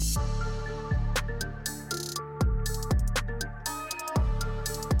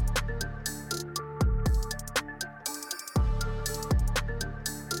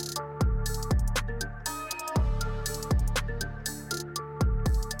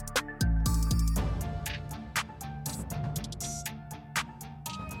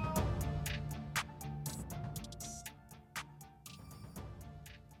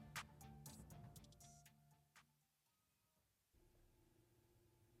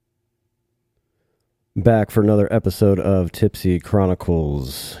Back for another episode of Tipsy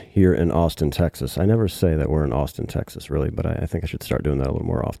Chronicles here in Austin, Texas. I never say that we're in Austin, Texas, really, but I think I should start doing that a little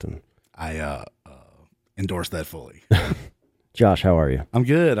more often. I endorse that fully. Josh, how are you? I'm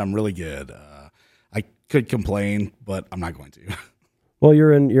good. I'm really good. I could complain, but I'm not going to. Well,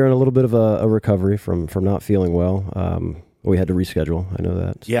 you're in a little bit of a recovery from not feeling well. We had to reschedule. I know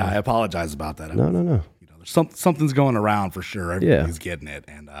that. So. Yeah, I apologize about that. No. There's something's going around for sure. Everybody's getting it,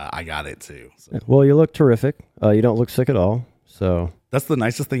 and I got it too. So. Well, you look terrific. You don't look sick at all. So that's the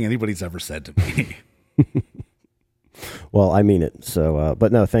nicest thing anybody's ever said to me. Well, I mean it. So,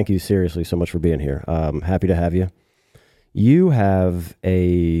 but no, thank you seriously so much for being here. Happy to have you. You have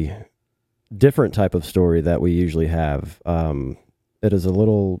a different type of story that we usually have. It is a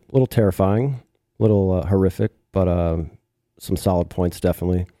little terrifying, little horrific, but some solid points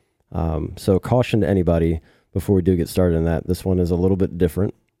definitely. So caution to anybody before we do get started in that. This one is a little bit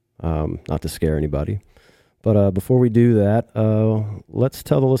different, not to scare anybody. But before we do that, let's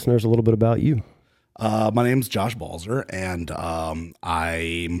tell the listeners a little bit about you. My name's Josh Balzer, and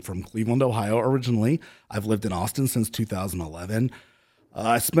I'm from Cleveland, Ohio originally. I've lived in Austin since 2011.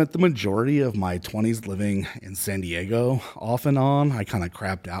 I spent the majority of my 20s living in San Diego off and on. I kind of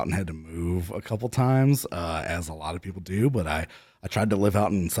crapped out and had to move a couple times, as a lot of people do, but I tried to live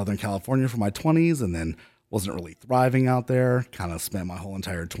out in Southern California for my 20s and then wasn't really thriving out there. Kind of spent my whole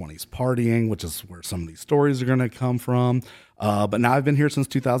entire 20s partying, which is where some of these stories are going to come from. But now I've been here since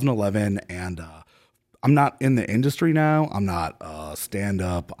 2011, and I'm not in the industry now. I'm not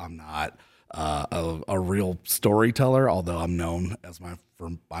stand-up. I'm not a real storyteller, although I'm known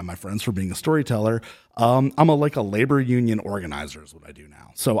by my friends for being a storyteller. I'm a labor union organizer is what I do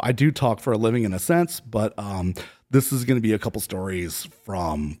now. So I do talk for a living in a sense, but this is going to be a couple stories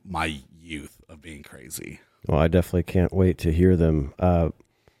from my youth of being crazy. Well, I definitely can't wait to hear them. Do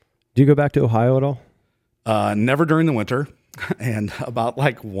you go back to Ohio at all? Never during the winter. And about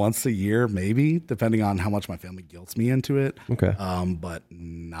once a year, maybe, depending on how much my family guilts me into it. Okay. But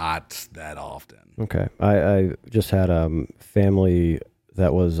not that often. Okay. I just had family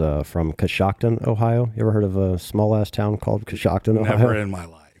that was from Coshocton, Ohio. You ever heard of a small-ass town called Coshocton, Ohio? Never in my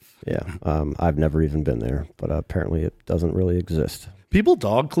life. Yeah. I've never even been there, but apparently it doesn't really exist. People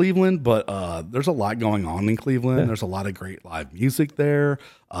dog Cleveland, but there's a lot going on in Cleveland. Yeah. There's a lot of great live music there.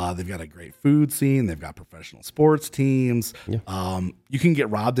 They've got a great food scene. They've got professional sports teams. Yeah. You can get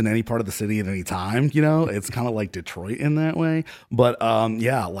robbed in any part of the city at any time. You know, it's kind of like Detroit in that way. But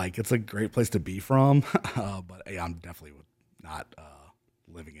it's a great place to be from. But yeah, I'm definitely not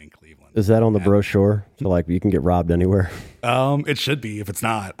living in Cleveland. Is that on the brochure? So you can get robbed anywhere? It should be if it's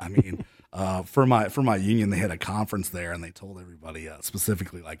not. I mean. For my union, they had a conference there, and they told everybody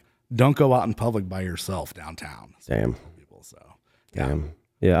specifically, don't go out in public by yourself downtown. Damn. People, so yeah. Damn.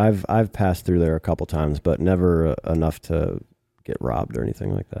 Yeah, I've passed through there a couple times, but never enough to get robbed or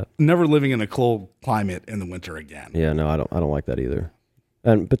anything like that. Never living in a cold climate in the winter again. Yeah, no, I don't like that either.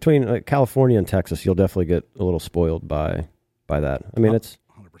 And between California and Texas, you'll definitely get a little spoiled by that. I mean, it's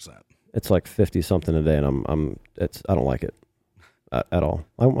 100%. It's 50 something a day, and I don't like it. At all.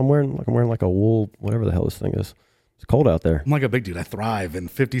 I'm wearing a wool, whatever the hell this thing is. It's cold out there. I'm like a big dude. I thrive in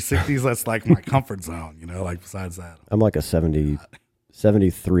 50s, 60s. That's my comfort zone, besides that. I'm like a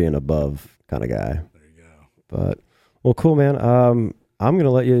 73 and above kind of guy. There you go. But, well, cool, man. I'm going to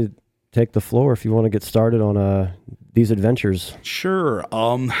let you take the floor if you want to get started on these adventures. Sure.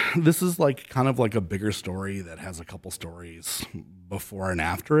 This is kind of a bigger story that has a couple stories before and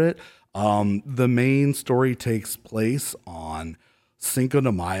after it. The main story takes place on Cinco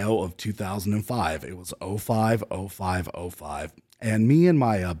de Mayo of 2005. It was 05. And me and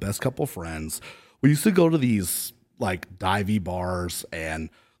my best couple friends, we used to go to these divey bars and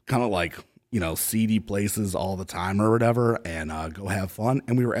kind of seedy places all the time or whatever, and go have fun.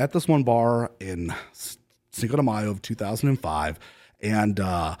 And we were at this one bar in Cinco de Mayo of 2005, and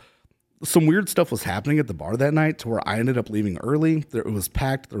some weird stuff was happening at the bar that night to where I ended up leaving early. It was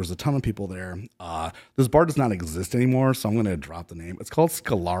packed. There was a ton of people there. This bar does not exist anymore, so I'm going to drop the name. It's called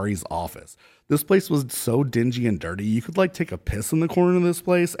Scolari's Office. This place was so dingy and dirty. You could take a piss in the corner of this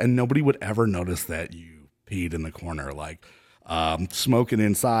place, and nobody would ever notice that you peed in the corner. Smoking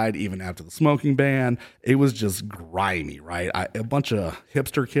inside, even after the smoking ban. It was just grimy, right? A bunch of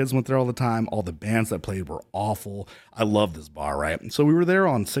hipster kids went there all the time. All the bands that played were awful. I love this bar, right? So we were there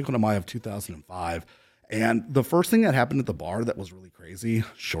on Cinco de Mayo of 2005. And the first thing that happened at the bar that was really crazy,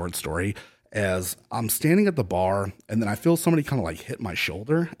 short story, is I'm standing at the bar, and then I feel somebody kind of hit my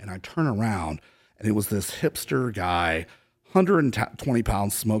shoulder, and I turn around, and it was this hipster guy, 120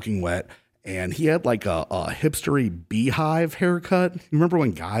 pounds, smoking wet, and he had like a hipstery beehive haircut. You remember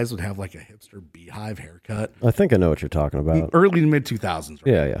when guys would have like a hipster beehive haircut? I think I know what you're talking about. Early to mid 2000s, right?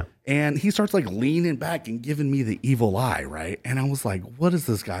 Yeah, yeah. And he starts like leaning back and giving me the evil eye, right? And I was like, what is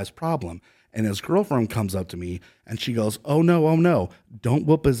this guy's problem? And his girlfriend comes up to me and she goes, oh no, don't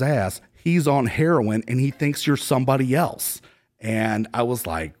whoop his ass. He's on heroin and he thinks you're somebody else. And I was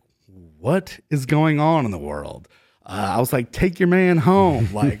like, what is going on in the world? I was like, take your man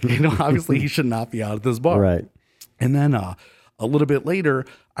home. Like, obviously he should not be out at this bar. Right. And then a little bit later,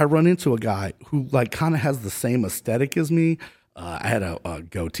 I run into a guy who like kind of has the same aesthetic as me. I had a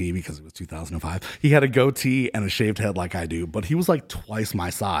goatee because it was 2005. He had a goatee and a shaved head like I do, but he was like twice my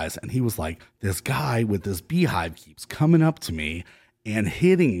size. And he was like, this guy with this beehive keeps coming up to me and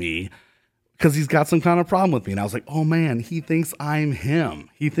hitting me because he's got some kind of problem with me. And I was like, oh man, he thinks I'm him.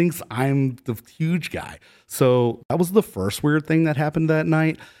 He thinks I'm the huge guy. So that was the first weird thing that happened that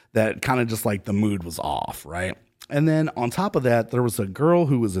night that kind of just like the mood was off, right? And then on top of that, there was a girl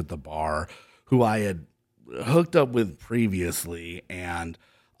who was at the bar who I had hooked up with previously. And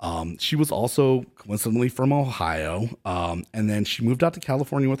she was also coincidentally from Ohio. And then she moved out to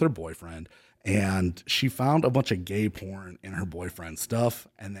California with her boyfriend. And she found a bunch of gay porn in her boyfriend's stuff.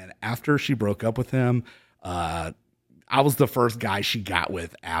 And then after she broke up with him, I was the first guy she got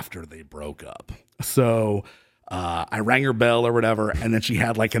with after they broke up. So I rang her bell or whatever, and then she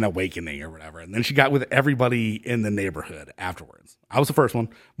had like an awakening or whatever. And then she got with everybody in the neighborhood afterwards. I was the first one,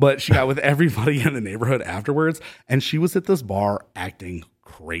 but she got with everybody in the neighborhood afterwards. And she was at this bar acting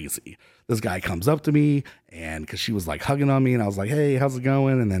crazy. This guy comes up to me, and because she was like hugging on me, and I was like, hey, how's it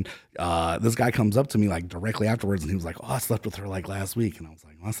going? And then this guy comes up to me like directly afterwards, and he was like, oh, I slept with her like last week. And I was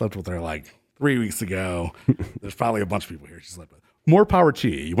like, well, I slept with her like 3 weeks ago. There's probably a bunch of people here she slept with. More power to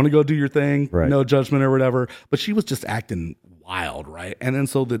you. You want to go do your thing, right. No judgment or whatever. But she was just acting wild, right? And then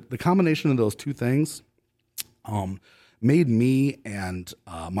so the combination of those two things made me and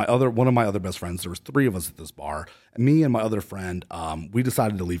one of my other best friends, there was 3 of us at this bar, and me and my other friend, we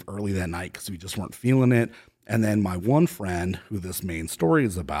decided to leave early that night because we just weren't feeling it. And then my one friend, who this main story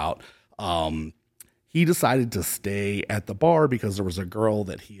is about, he decided to stay at the bar because there was a girl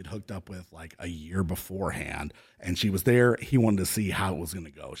that he had hooked up with like a year beforehand, and she was there. He wanted to see how it was going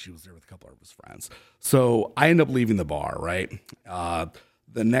to go. She was there with a couple of his friends. So I ended up leaving the bar, right?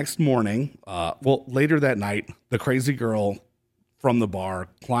 The next morning, later that night, the crazy girl from the bar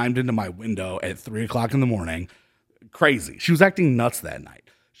climbed into my window at 3:00 in the morning. Crazy. She was acting nuts that night.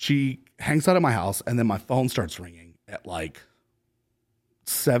 She hangs out at my house, and then my phone starts ringing at like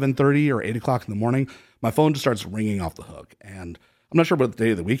 7:30 or 8:00 in the morning. My phone just starts ringing off the hook. And I'm not sure what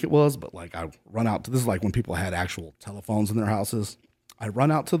day of the week it was, but like I run out to, this is like when people had actual telephones in their houses. I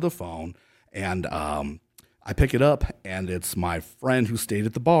run out to the phone, and I pick it up, and it's my friend who stayed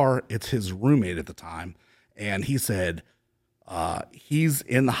at the bar. It's his roommate at the time. And he said, he's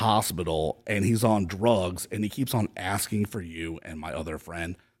in the hospital and he's on drugs, and he keeps on asking for you and my other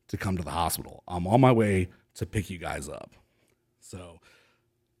friend to come to the hospital. I'm on my way to pick you guys up. So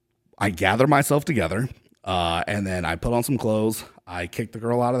I gather myself together, and then I put on some clothes. I kick the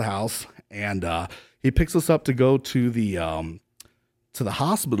girl out of the house, and he picks us up to go to the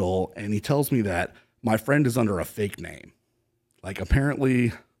hospital, and he tells me that my friend is under a fake name. Like,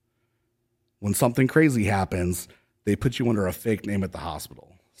 apparently when something crazy happens, they put you under a fake name at the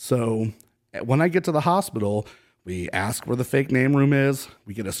hospital. So when I get to the hospital, we ask where the fake name room is.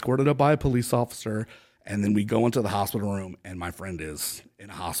 We get escorted up by a police officer, and then we go into the hospital room, and my friend is in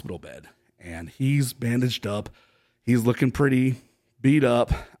a hospital bed, and he's bandaged up. He's looking pretty beat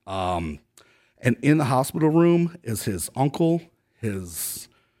up. And in the hospital room is his uncle. His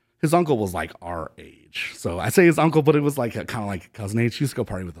uncle was like our age. So I say his uncle, but it was like kind of like cousin age. He used to go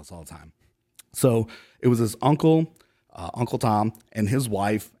party with us all the time. So it was his uncle, Uncle Tom, and his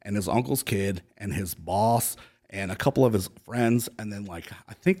wife, and his uncle's kid, and his boss, and a couple of his friends. And then like,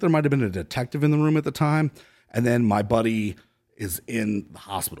 I think there might've been a detective in the room at the time. And then my buddy is in the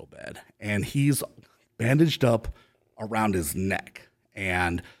hospital bed, and he's bandaged up around his neck,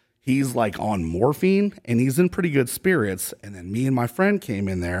 and he's like on morphine, and he's in pretty good spirits. And then me and my friend came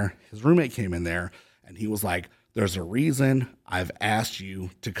in there, his roommate came in there, and he was like, there's a reason I've asked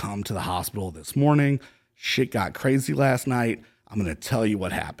you to come to the hospital this morning. Shit got crazy last night. I'm going to tell you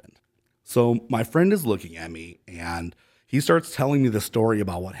what happened. So my friend is looking at me, and he starts telling me the story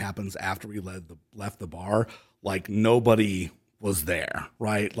about what happens after we left the bar. Like nobody was there,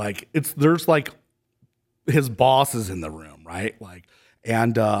 right? Like there's like his boss is in the room, right? Like,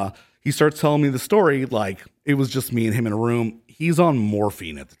 and he starts telling me the story like it was just me and him in a room. He's on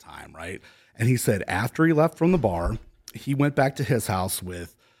morphine at the time, right? And he said after he left from the bar, he went back to his house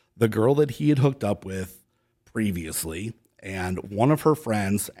with the girl that he had hooked up with previously and one of her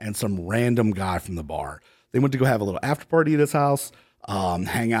friends and some random guy from the bar. They went to go have a little after party at his house,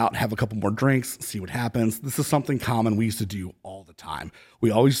 hang out, have a couple more drinks, see what happens. This is something common we used to do all the time. We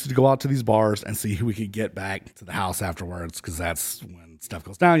always used to go out to these bars and see who we could get back to the house afterwards, because that's when stuff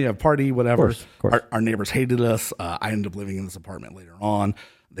goes down. You have a party, whatever. Of course. Our neighbors hated us. I ended up living in this apartment later on.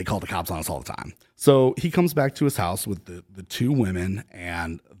 They called the cops on us all the time. So he comes back to his house with the two women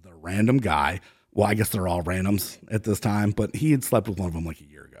and the random guy. Well, I guess they're all randoms at this time, but he had slept with one of them like a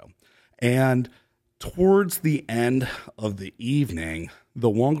year ago. And towards the end of the evening, the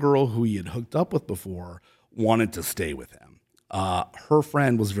one girl who he had hooked up with before wanted to stay with him. Her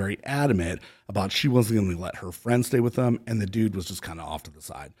friend was very adamant about she wasn't going to let her friend stay with them, and the dude was just kind of off to the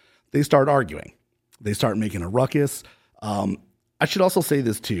side. They start arguing. They start making a ruckus. I should also say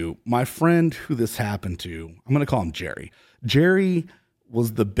this too. My friend who this happened to, I'm going to call him Jerry. Jerry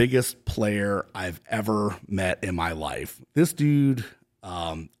was the biggest player I've ever met in my life. This dude,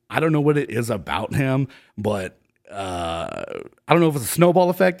 I don't know what it is about him, but I don't know if it's a snowball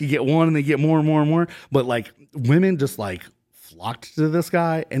effect. You get one and they get more and more and more. But like women just like flocked to this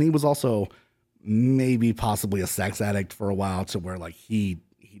guy. And he was also maybe possibly a sex addict for a while, to where like he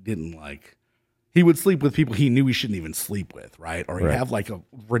didn't like, he would sleep with people he knew he shouldn't even sleep with, right? Or he'd have like a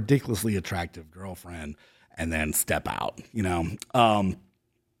ridiculously attractive girlfriend and then step out, you know?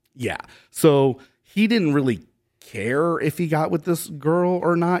 Yeah. So he didn't really care if he got with this girl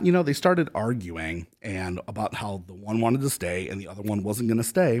or not. You know, they started arguing and about how the one wanted to stay and the other one wasn't going to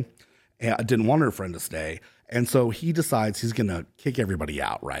stay. And didn't want her friend to stay. And so he decides he's going to kick everybody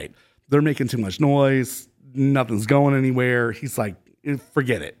out, right? They're making too much noise. Nothing's going anywhere. He's like,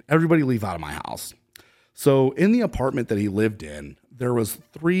 forget it. Everybody leave out of my house. So in the apartment that he lived in, there was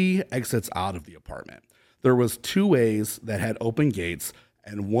 3 exits out of the apartment. There was 2 ways that had open gates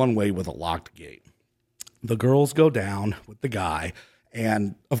and 1 way with a locked gate. The girls go down with the guy,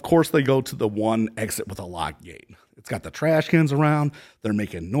 and of course they go to the one exit with a locked gate. It's got the trash cans around. They're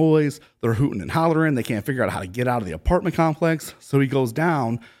making noise. They're hooting and hollering. They can't figure out how to get out of the apartment complex. So he goes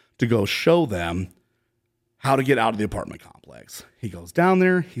down to go show them how to get out of the apartment complex. He goes down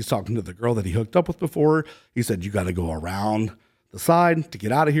there. He's talking to the girl that he hooked up with before. He said, you got to go around the side to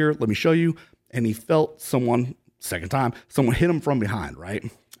get out of here. Let me show you. And he felt someone, second time, someone hit him from behind, right?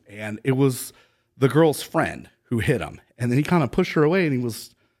 And it was the girl's friend who hit him. And then he kind of pushed her away, and he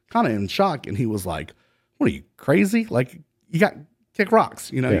was kind of in shock. And he was like, what are you, crazy? Like, you got kick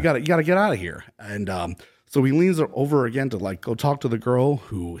rocks, you know, you got to get out of here. And so he leans over again to like go talk to the girl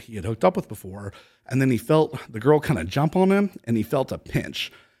who he had hooked up with before. And then he felt the girl kind of jump on him, and he felt a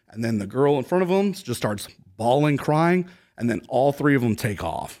pinch. And then the girl in front of him just starts bawling, crying. And then all 3 of them take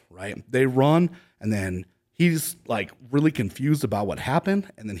off, right? They run, and then he's like really confused about what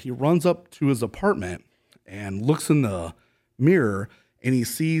happened. And then he runs up to his apartment and looks in the mirror, and he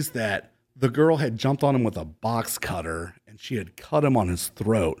sees that the girl had jumped on him with a box cutter, and she had cut him on his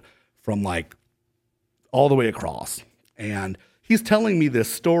throat from like all the way across. And he's telling me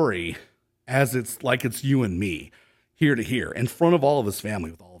this story as it's like it's you and me, here to here, in front of all of his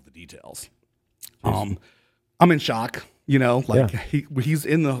family with all of the details. I'm in shock, you know, like he's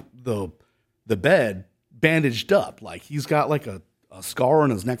in the bed bandaged up. Like he's got like a scar on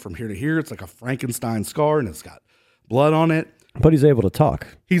his neck from here to here. It's like a Frankenstein scar, and it's got blood on it. But he's able to talk.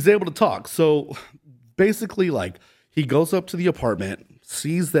 He's able to talk. So basically, like, he goes up to the apartment,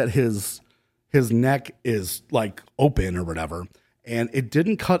 sees that his neck is like open or whatever, and it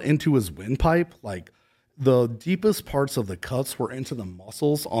didn't cut into his windpipe. Like, the deepest parts of the cuts were into the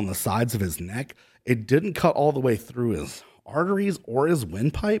muscles on the sides of his neck. It didn't cut all the way through his arteries or his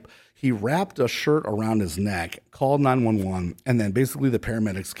windpipe. He wrapped a shirt around his neck, called 911, and then basically the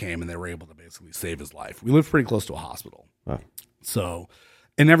paramedics came, and they were able to basically save his life. We lived pretty close to a hospital. Wow. So,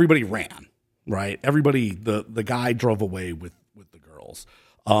 and everybody ran, right? Everybody, the guy drove away with the girls.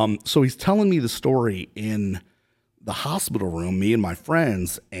 So he's telling me the story in the hospital room, me and my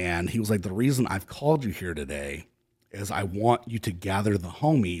friends, and he was like, the reason I've called you here today is I want you to gather the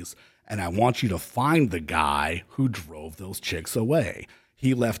homies, and I want you to find the guy who drove those chicks away.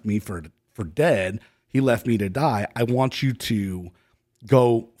 He left me for dead. He left me to die. I want you to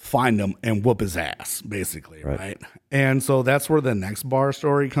go find him and whoop his ass, basically, right? And so that's where the next bar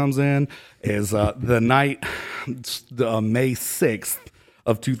story comes in, is the night, May 6th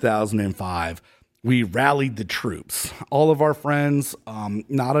of 2005, we rallied the troops. All of our friends,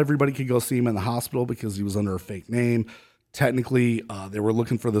 not everybody could go see him in the hospital because he was under a fake name. Technically, they were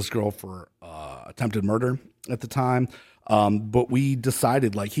looking for this girl for attempted murder at the time. But we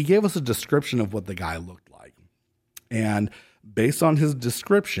decided, like, he gave us a description of what the guy looked like. And Based on his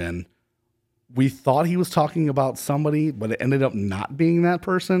description, we thought he was talking about somebody, but it ended up not being that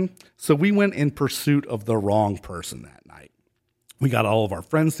person. So we went in pursuit of the wrong person that night. We got all of our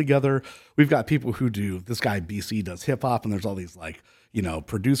friends together. We've got people who do, this guy BC does hip hop, and there's all these like,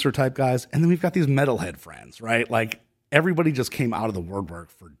 producer type guys. And then we've got these metalhead friends, right? Like everybody just came out of the woodwork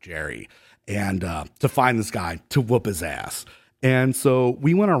for Jerry and to find this guy to whoop his ass. And so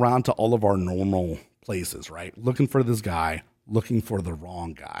we went around to all of our normal places, right? Looking for this guy, looking for the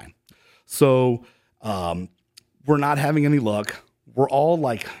wrong guy. So we're not having any luck. We're all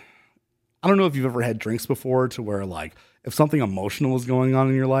like, I don't know if you've ever had drinks before to where like if something emotional is going on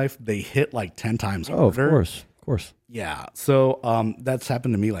in your life, they hit like 10 times harder. Oh, of course. Yeah. So that's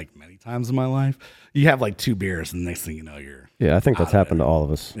happened to me like many times in my life. You have like 2 beers and the next thing you know, I think that's happened to all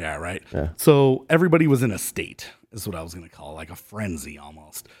of us. Yeah, right. Yeah. So everybody was in a state, is what I was going to call it, like a frenzy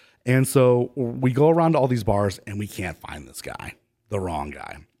almost. And so we go around to all these bars and we can't find this guy, the wrong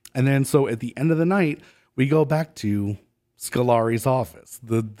guy. And then so at the end of the night, we go back to Scolari's office,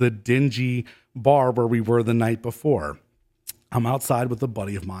 the dingy bar where we were the night before. I'm outside with a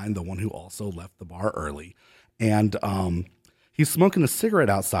buddy of mine, the one who also left the bar early. And he's smoking a cigarette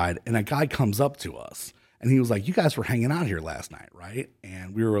outside, and a guy comes up to us. And he was like, "You guys were hanging out here last night, right?"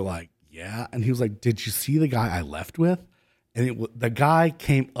 And we were like, "Yeah." And he was like, "Did you see the guy I left with?" And the guy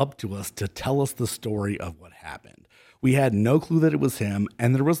came up to us to tell us the story of what happened. We had no clue that it was him.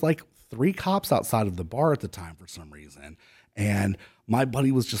 And there was like 3 cops outside of the bar at the time for some reason. And my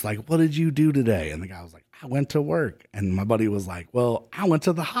buddy was just like, "What did you do today?" And the guy was like, "I went to work." And my buddy was like, "Well, I went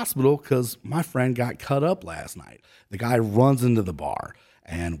to the hospital because my friend got cut up last night." The guy runs into the bar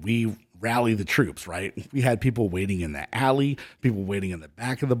and we rally the troops, right? We had people waiting in the alley, people waiting in the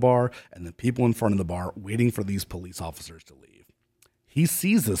back of the bar, and then people in front of the bar waiting for these police officers to leave. He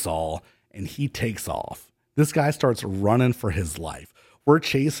sees this all and he takes off. This guy starts running for his life. We're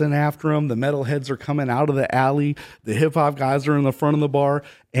chasing after him. The metalheads are coming out of the alley. The hip hop guys are in the front of the bar.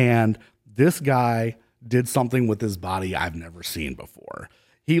 And this guy did something with his body I've never seen before.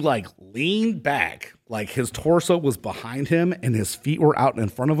 He like leaned back, like his torso was behind him and his feet were out in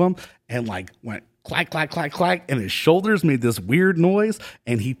front of him and like went clack, clack, clack, clack. And his shoulders made this weird noise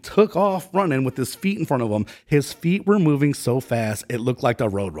and he took off running with his feet in front of him. His feet were moving so fast, it looked like a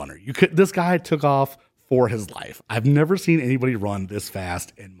roadrunner. This guy took off for his life. I've never seen anybody run this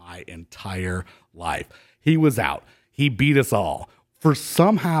fast in my entire life. He was out. He beat us all.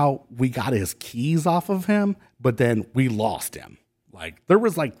 Somehow we got his keys off of him, but then we lost him. Like there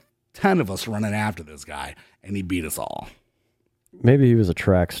was like 10 of us running after this guy and he beat us all. Maybe he was a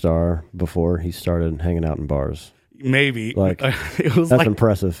track star before he started hanging out in bars. Maybe. Like it was that's like,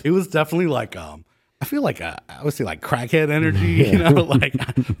 impressive. It was definitely like I feel like I would say like crackhead energy, like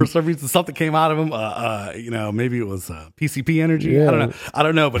for some reason something came out of him. Maybe it was PCP energy. Yeah. I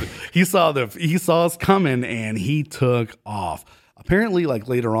don't know, but he saw us coming and he took off. Apparently, like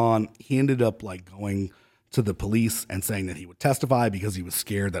later on, he ended up like going to the police and saying that he would testify because he was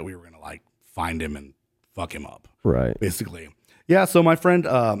scared that we were going to like find him and fuck him up. Right. Basically. Yeah. So my friend,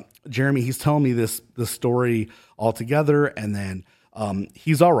 Jeremy, he's telling me this story all together. And then,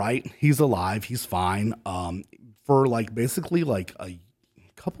 he's all right. He's alive. He's fine. For like basically like a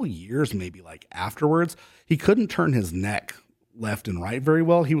couple years, maybe like afterwards, he couldn't turn his neck left and right very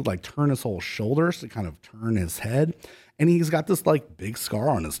well. He would like turn his whole shoulders to kind of turn his head. And he's got this like big scar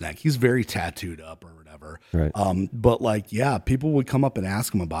on his neck. He's very tattooed up or whatever. Right. But like, yeah, people would come up and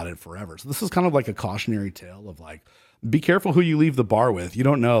ask him about it forever. So this is kind of like a cautionary tale of like, be careful who you leave the bar with. You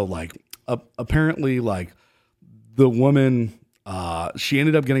don't know. Like, apparently, like the woman, she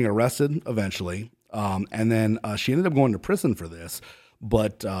ended up getting arrested eventually. And then she ended up going to prison for this.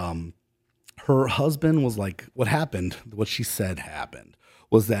 But her husband was like, what she said happened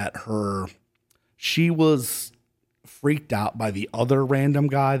was that she was freaked out by the other random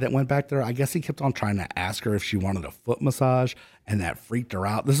guy that went back there. I guess he kept on trying to ask her if she wanted a foot massage, and that freaked her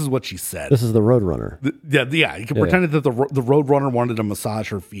out. This is what she said. This is the Roadrunner. Yeah. He pretended that the Roadrunner wanted to massage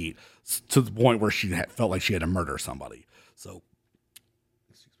her feet to the point where she felt like she had to murder somebody. To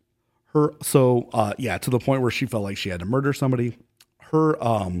the point where she felt like she had to murder somebody. Her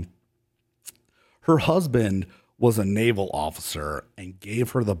husband was a naval officer and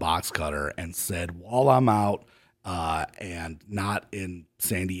gave her the box cutter and said, while I'm out and not in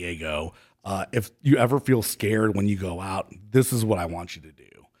San Diego, if you ever feel scared when you go out, this is what I want you to do.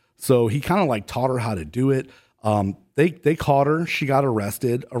 So he kind of like taught her how to do it. They caught her. She got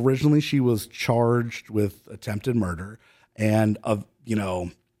arrested. Originally, she was charged with attempted murder. And,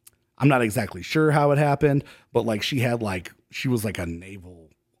 I'm not exactly sure how it happened, but like she was like a naval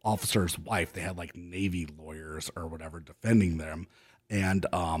officer's wife. They had like Navy lawyers or whatever defending them. And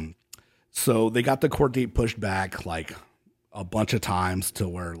so they got the court date pushed back like a bunch of times to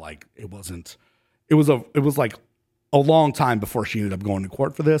where like it was like a long time before she ended up going to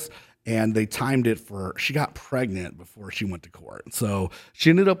court for this. And they timed it she got pregnant before she went to court. So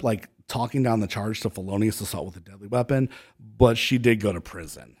she ended up like talking down the charge to felonious assault with a deadly weapon, but she did go to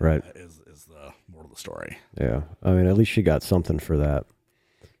prison. Right. Is the moral of the story. Yeah. I mean, at least she got something for that.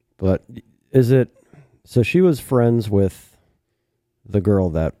 But so she was friends with the girl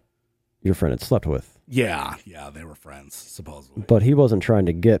that your friend had slept with. Yeah, they were friends, supposedly. But he wasn't trying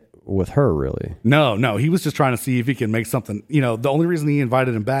to get with her, really. No, he was just trying to see if he could make something. The only reason he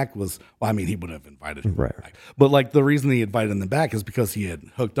invited him back was, he would have invited him back. But like the reason he invited him back is because he had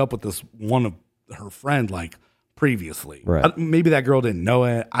hooked up with this one of her friend like previously. Right. Maybe that girl didn't know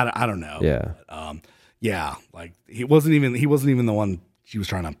it. I don't know. Yeah. But, like he wasn't even the one she was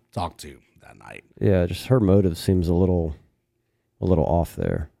trying to talk to that night. Yeah, just her motive seems a little off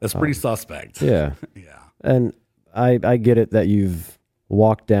there. That's pretty suspect. Yeah. Yeah. And I get it that you've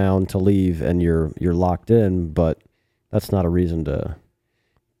walked down to leave and you're locked in, but that's not a reason to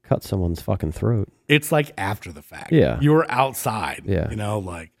cut someone's fucking throat. It's like after the fact. Yeah. You were outside. Yeah.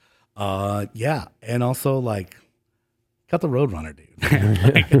 Yeah. And also like cut the Roadrunner, dude.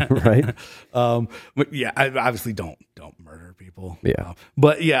 Right. But yeah, I obviously don't murder people. Yeah.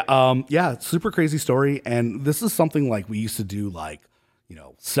 But yeah, super crazy story. And this is something like we used to do like,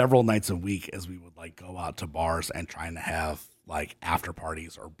 several nights a week as we would like go out to bars and trying to have like after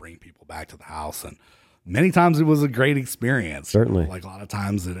parties or bring people back to the house. And many times it was a great experience. Certainly. Like a lot of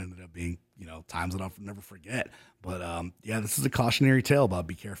times it ended up being, times that I'll never forget. But this is a cautionary tale about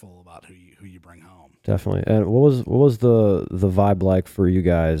be careful about who you bring home. Definitely. And what was the vibe like for you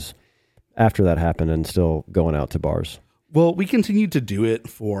guys after that happened and still going out to bars? Well, we continued to do it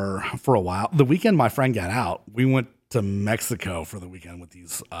for a while. The weekend my friend got out, we went to Mexico for the weekend with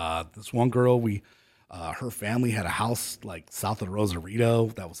this one girl. Her family had a house like south of Rosarito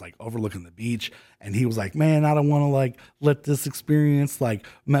that was like overlooking the beach, and he was like, "Man, I don't want to like let this experience like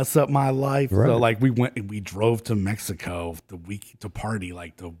mess up my life." Right. So like we drove to Mexico to party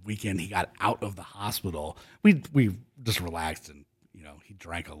like the weekend he got out of the hospital. We just relaxed and he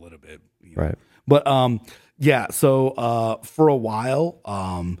drank a little bit. Right. But so for a while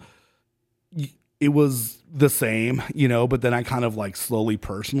it was the same, but then I kind of like slowly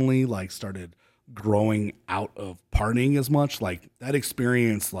personally like started growing out of partying as much. Like that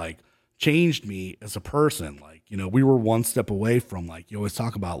experience like changed me as a person. Like, we were one step away from like, you always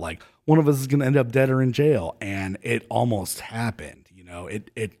talk about like one of us is going to end up dead or in jail. And it almost happened,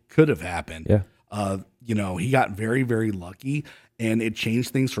 it could have happened. Yeah. He got very, very lucky and it changed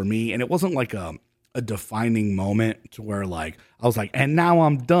things for me. And it wasn't like a defining moment to where like, I was like, and now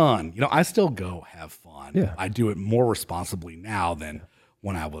I'm done. I still go have fun. Yeah. I do it more responsibly now than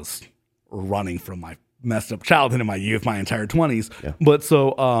when I was running from my messed up childhood in my youth, my entire 20s. Yeah. But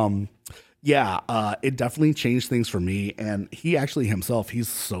so, it definitely changed things for me. And he actually himself, he's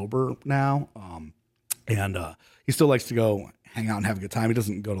sober now. And he still likes to go hang out and have a good time. He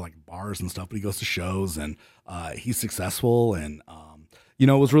doesn't go to like bars and stuff, but he goes to shows and he's successful. And, it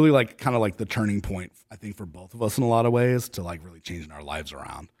was really like kind of like the turning point, I think, for both of us in a lot of ways to like really changing our lives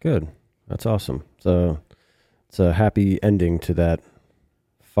around. Good. That's awesome. So it's a happy ending to that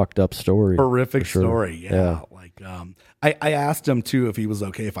fucked up story. Horrific story. Yeah. Like, I asked him too if he was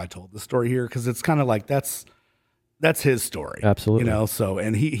okay if I told the story here, because it's kind of like that's his story. Absolutely. So,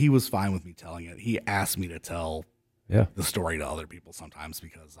 and he was fine with me telling it. He asked me to tell the story to other people sometimes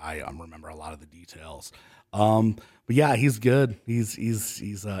because I remember a lot of the details. But yeah, he's good.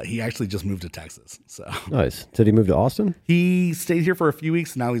 He actually just moved to Texas. So nice. Did he move to Austin? He stayed here for a few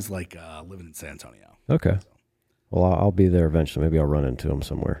weeks. And now he's like living in San Antonio. Okay. Well, I'll be there eventually. Maybe I'll run into him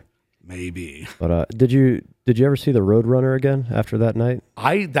somewhere. Maybe. But did you ever see the Roadrunner again after that night?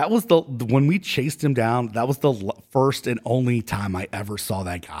 That was when we chased him down. That was the first and only time I ever saw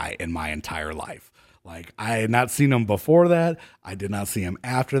that guy in my entire life. Like, I had not seen him before that. I did not see him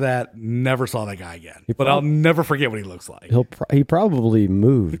after that. Never saw that guy again. But I'll never forget what he looks like. He probably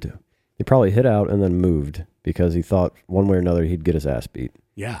moved. He probably hit out and then moved because he thought one way or another he'd get his ass beat.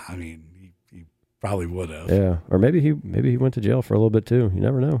 Yeah, I mean, he probably would have. Yeah, or maybe he went to jail for a little bit too. You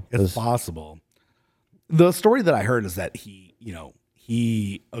never know. It's possible. The story that I heard is that he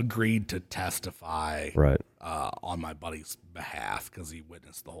agreed to testify on my buddy's behalf because he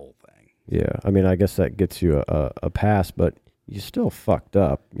witnessed the whole thing. Yeah, I mean, I guess that gets you a pass, but you still fucked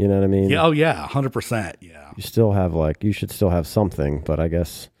up. You know what I mean? Yeah, 100%. Yeah, you still have you should still have something, but I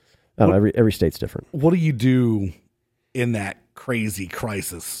guess I don't know, every state's different. What do you do in that crazy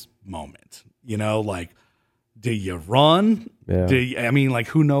crisis moment. You know, like, do you run? Yeah. I mean, like,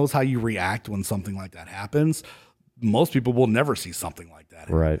 who knows how you react when something like that happens? Most people will never see something like that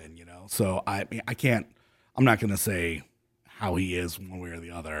happen, you know? So I'm not going to say how he is one way or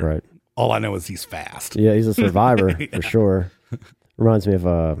the other. Right. All I know is he's fast. Yeah, he's a survivor for sure. Reminds me of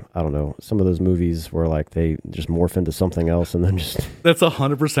I don't know, some of those movies where like they just morph into something else and then just. That's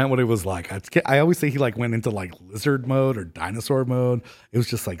 100% what it was like. I always say he like went into like lizard mode or dinosaur mode. It was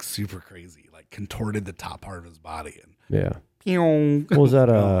just like super crazy, like contorted the top part of his body. And yeah. What was that?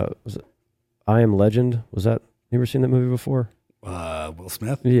 Was it I Am Legend? Was that? You ever seen that movie before? Will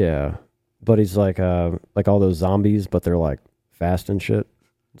Smith. Yeah, but he's like all those zombies, but they're like fast and shit.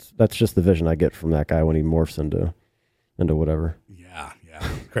 That's just the vision I get from that guy when he morphs into whatever. Yeah,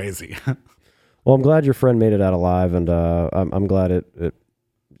 crazy. Well, I'm glad your friend made it out alive, and I'm glad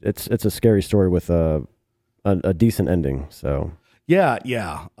it's a scary story with a decent ending. So yeah.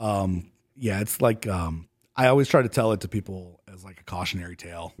 It's like I always try to tell it to people as like a cautionary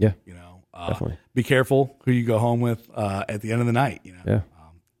tale. Yeah, you know, definitely be careful who you go home with at the end of the night. You know, yeah.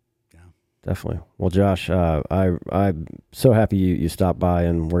 Definitely. Well, Josh, I'm so happy you stopped by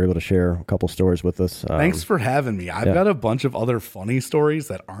and were able to share a couple stories with us. Thanks for having me. I've got a bunch of other funny stories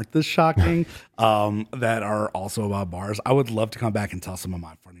that aren't this shocking that are also about bars. I would love to come back and tell some of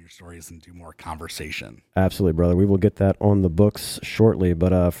my funnier stories and do more conversation. Absolutely, brother. We will get that on the books shortly.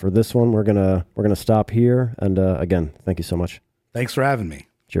 But for this one, we're gonna stop here. And again, thank you so much. Thanks for having me.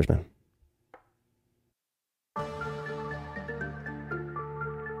 Cheers, man.